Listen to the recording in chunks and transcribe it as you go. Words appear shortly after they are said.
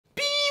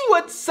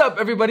What's up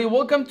everybody,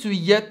 welcome to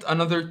yet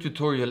another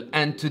tutorial,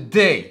 and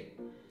today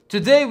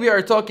we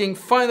are talking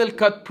Final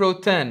Cut Pro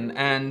 10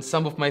 and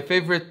some of my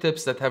favorite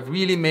tips that have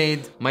really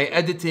made my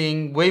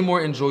editing way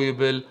more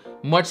enjoyable,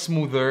 much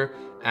smoother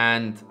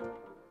and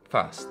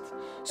fast.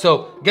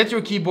 So get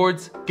your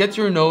keyboards, get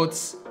your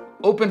notes,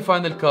 open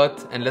Final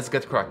Cut and let's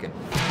get cracking.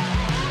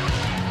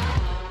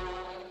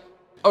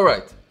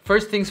 Alright,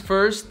 first things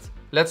first,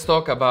 let's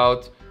talk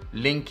about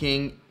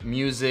linking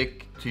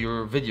music to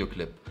your video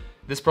clip.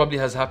 This probably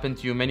has happened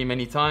to you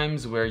many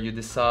times where you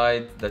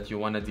decide that you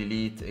want to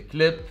delete a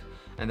clip,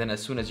 and then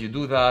as soon as you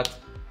do that,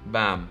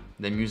 bam,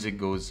 the music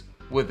goes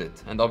with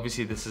it. And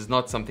obviously this is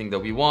not something that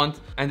we want,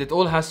 and it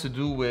all has to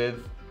do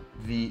with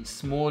the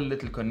small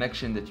little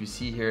connection that you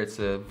see here. It's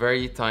a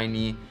very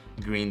tiny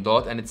green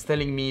dot and it's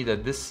telling me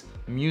that this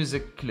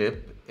music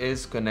clip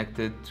is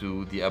connected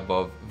to the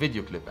above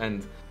video clip.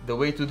 And the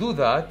way to do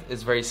that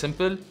is very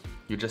simple.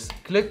 You just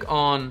click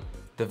on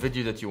the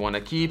video that you want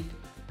to keep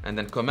and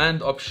then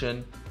Command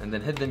Option and then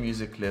hit the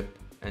music clip,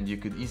 and you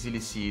could easily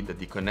see that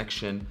the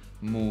connection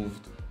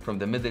moved from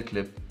the middle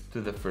clip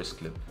to the first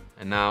clip.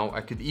 And now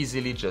I could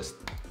easily just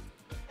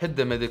hit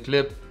the middle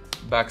clip,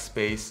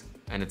 backspace,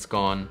 and it's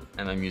gone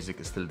and my music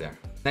is still there.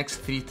 Next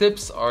three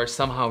tips are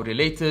somehow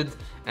related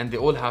and they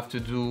all have to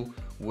do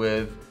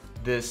with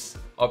this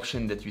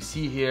option that you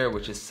see here,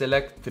 which is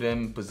select,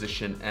 trim,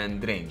 position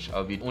and range.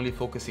 I'll be only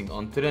focusing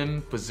on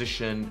trim,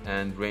 position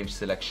and range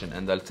selection,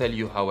 and I'll tell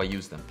you how I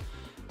use them.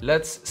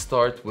 Let's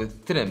start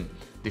with trim.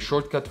 The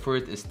shortcut for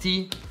it is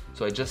T,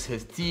 so I just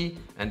hit T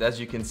and as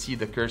you can see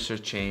the cursor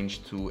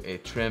changed to a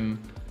trim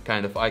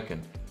kind of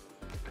icon.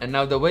 And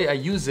now the way I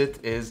use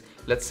it is,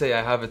 let's say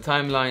I have a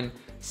timeline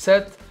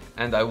set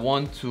and I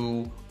want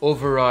to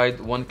override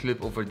one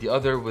clip over the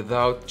other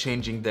without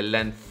changing the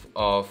length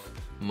of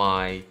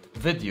my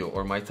video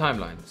or my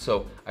timeline.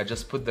 So I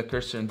just put the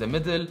cursor in the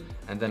middle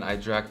and then I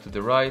drag to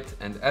the right,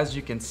 and as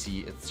you can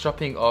see it's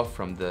chopping off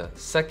from the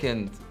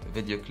second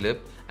video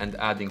clip and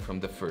adding from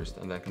the first,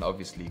 and I can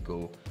obviously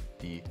go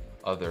the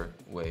other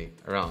way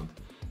around.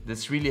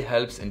 This really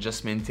helps in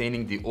just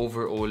maintaining the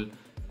overall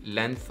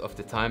length of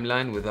the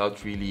timeline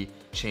without really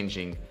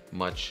changing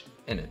much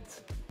in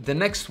it. The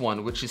next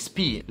one, which is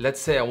P, let's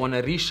say I want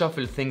to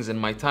reshuffle things in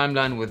my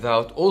timeline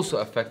without also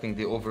affecting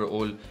the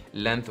overall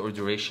length or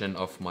duration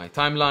of my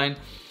timeline.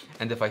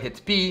 And if I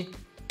hit P,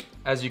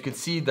 as you can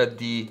see that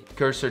the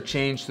cursor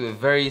changed to a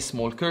very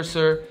small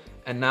cursor.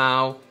 And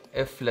now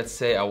if let's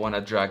say I want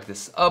to drag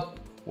this up,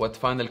 what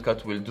Final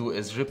Cut will do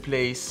is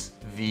replace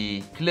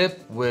the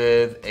clip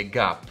with a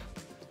gap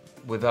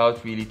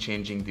without really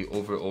changing the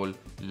overall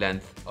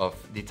length of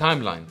the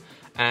timeline.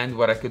 And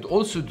what I could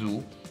also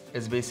do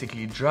is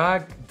basically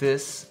drag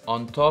this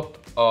on top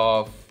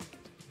of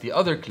the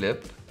other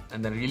clip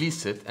and then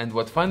release it. And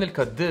what Final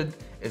Cut did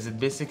is it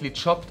basically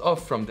chopped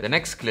off from the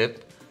next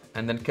clip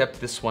and then kept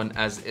this one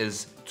as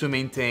is to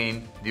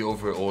maintain the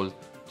overall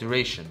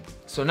duration.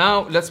 So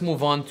now let's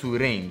move on to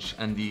range,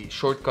 and the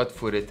shortcut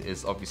for it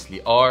is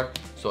obviously R.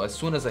 So as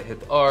soon as I hit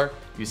R,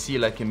 you see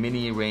like a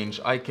mini range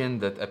icon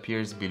that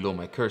appears below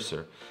my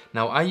cursor.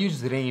 Now I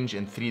use range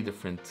in three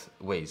different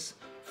ways.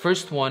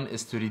 First one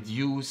is to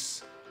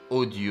reduce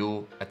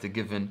audio at a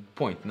given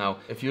point. Now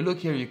if you look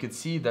here, you can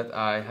see that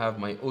I have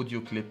my audio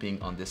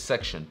clipping on this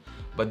section,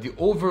 but the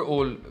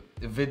overall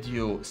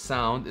video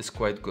sound is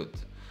quite good.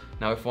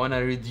 Now if I want to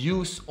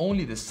reduce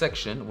only this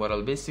section, what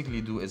I'll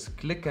basically do is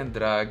click and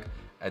drag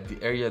at the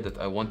area that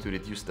I want to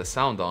reduce the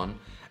sound on,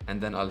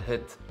 and then I'll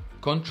hit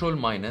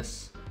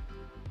Ctrl-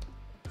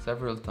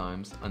 several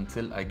times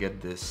until I get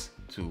this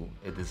to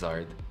a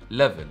desired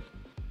level.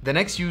 The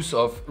next use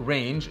of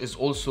range is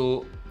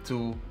also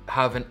to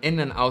have an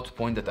in and out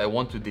point that I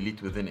want to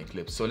delete within a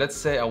clip. So let's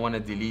say I want to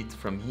delete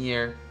from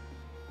here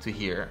to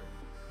here.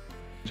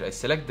 I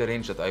select the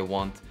range that I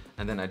want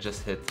and then I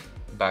just hit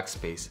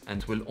backspace,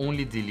 and will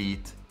only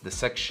delete the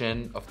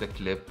section of the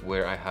clip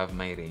where I have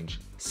my range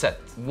set.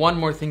 One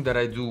more thing that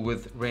I do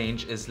with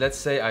range is, let's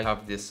say I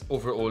have this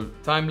overall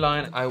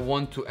timeline. I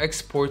want to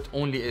export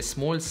only a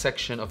small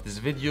section of this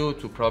video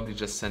to probably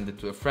just send it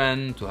to a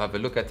friend to have a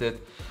look at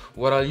it.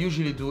 What I'll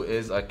usually do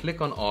is I click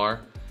on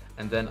R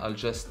and then I'll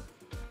just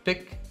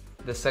pick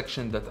the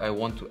section that I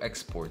want to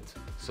export.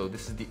 So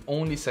this is the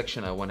only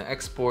section I want to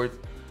export.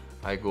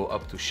 I go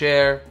up to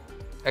Share,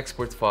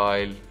 Export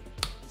File,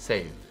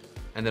 Save.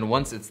 And then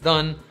once it's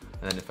done,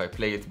 and then if I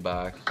play it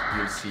back,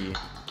 you'll see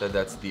that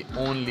that's the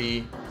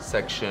only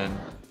section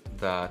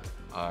that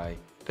I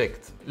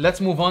picked.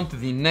 Let's move on to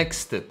the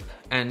next tip.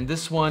 And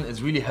this one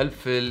is really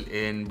helpful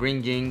in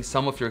bringing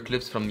some of your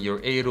clips from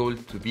your A roll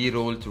to B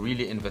roll to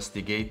really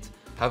investigate,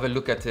 have a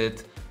look at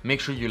it,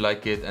 make sure you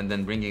like it, and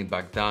then bring it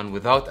back down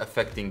without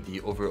affecting the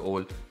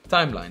overall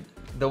timeline.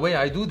 The way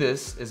I do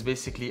this is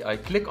basically I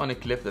click on a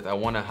clip that I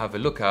want to have a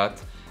look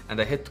at and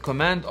I hit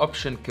Command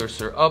Option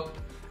cursor up,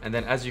 and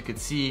then as you can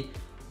see,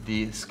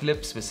 this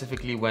clip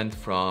specifically went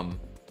from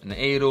an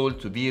A roll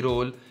to B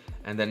roll.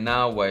 And then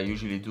now what I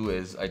usually do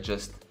is I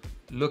just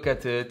look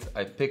at it,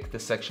 I pick the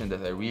section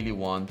that I really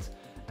want,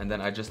 and then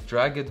I just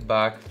drag it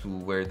back to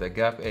where the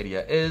gap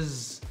area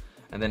is,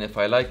 And then if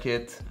I like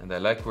it and I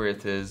like where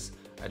it is,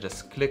 I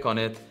just click on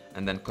it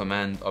and then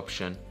Command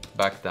Option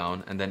back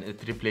down, and then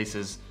it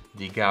replaces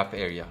the gap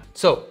area.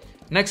 So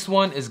next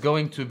one is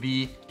going to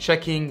be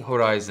checking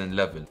horizon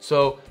level.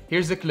 So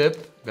here's the clip,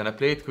 I'm gonna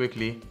play it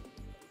quickly.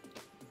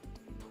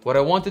 What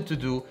I wanted to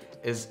do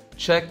is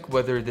check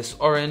whether this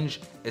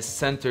orange is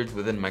centered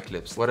within my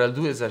clips. What I'll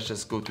do is I'll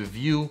just go to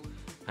View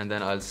and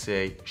then I'll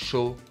say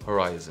Show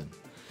Horizon.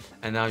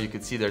 And now you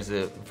can see there's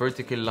a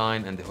vertical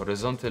line and the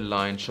horizontal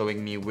line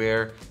showing me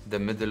where the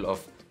middle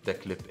of the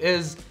clip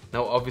is.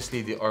 Now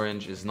obviously the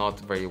orange is not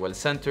very well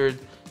centered,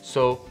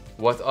 so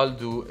what I'll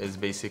do is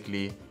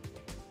basically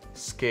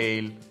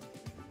scale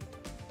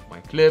my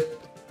clip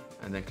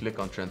and then click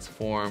on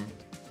transform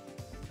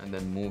and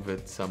then move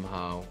it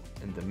somehow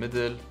in the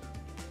middle.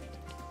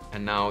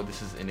 And now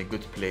this is in a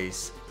good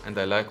place and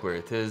I like where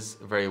it is,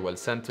 very well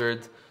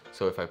centered.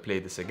 So if I play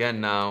this again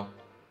now,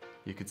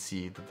 you could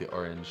see that the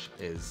orange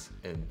is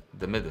in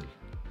the middle.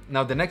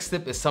 Now the next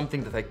tip is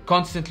something that I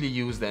constantly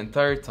use the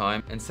entire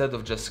time. Instead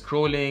of just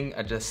scrolling,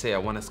 I just say I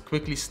want to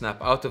quickly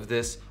snap out of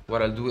this.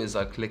 What I'll do is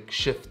I'll click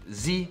Shift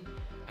Z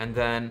and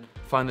then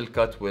Final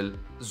Cut will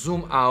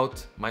zoom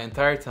out my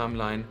entire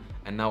timeline,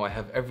 and now I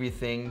have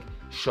everything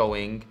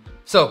showing.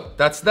 So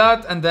that's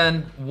that. And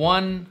then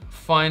one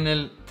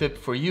final tip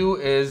for you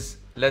is,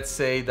 let's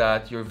say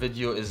that your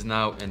video is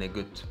now in a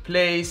good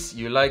place,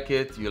 you like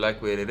it, you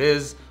like where it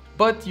is,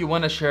 but you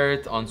want to share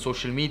it on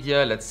social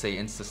media, let's say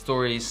Insta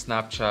Stories,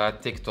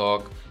 Snapchat,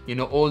 TikTok, you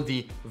know, all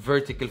the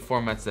vertical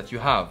formats that you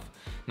have.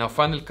 Now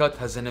Final Cut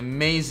has an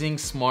amazing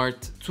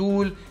smart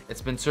tool.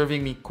 It's been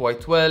serving me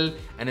quite well,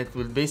 and it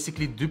will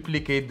basically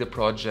duplicate the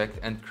project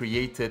and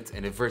create it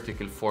in a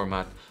vertical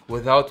format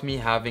without me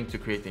having to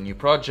create a new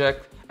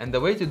project. And the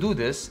way to do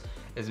this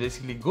is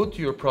basically go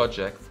to your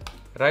project,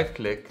 right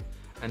click,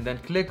 and then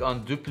click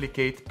on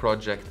Duplicate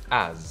Project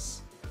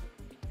As.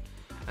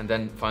 And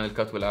then Final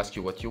Cut will ask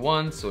you what you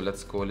want. So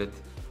let's call it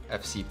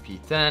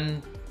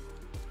FCP10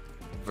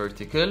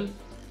 vertical.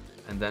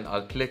 And then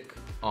I'll click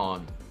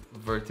on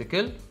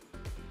vertical.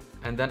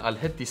 And then I'll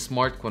hit the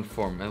Smart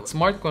Conform. And what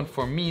Smart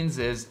Conform means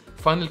is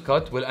Final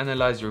Cut will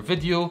analyze your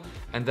video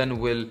and then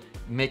will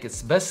make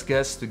its best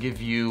guess to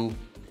give you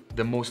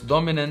the most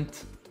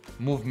dominant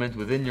movement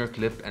within your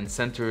clip and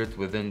center it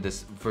within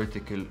this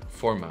vertical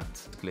format.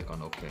 Click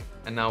on OK.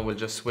 And now we'll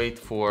just wait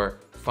for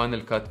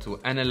Final Cut to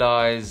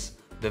analyze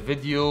the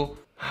video.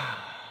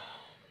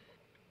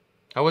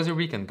 How was your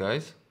weekend,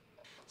 guys?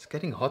 It's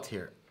getting hot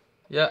here.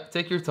 Yeah,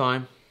 take your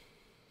time.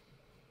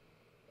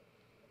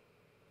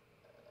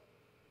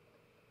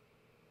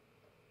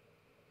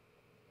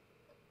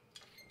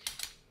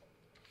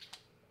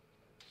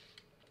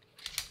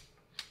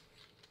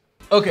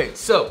 Okay,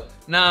 so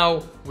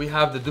now we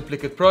have the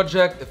duplicate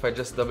project. If I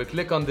just double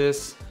click on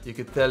this, you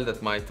could tell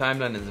that my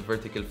timeline is a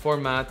vertical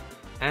format,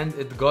 and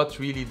it got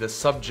really the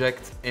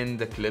subject in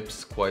the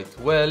clips quite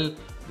well.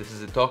 This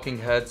is a talking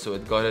head, so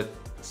it got it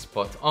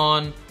spot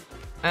on.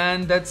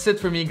 And that's it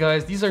for me,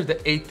 guys. These are the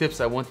 8 tips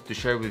I wanted to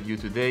share with you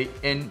today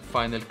in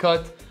Final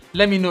Cut.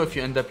 Let me know if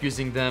you end up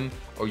using them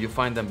or you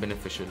find them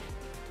beneficial.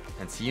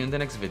 And see you in the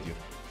next video.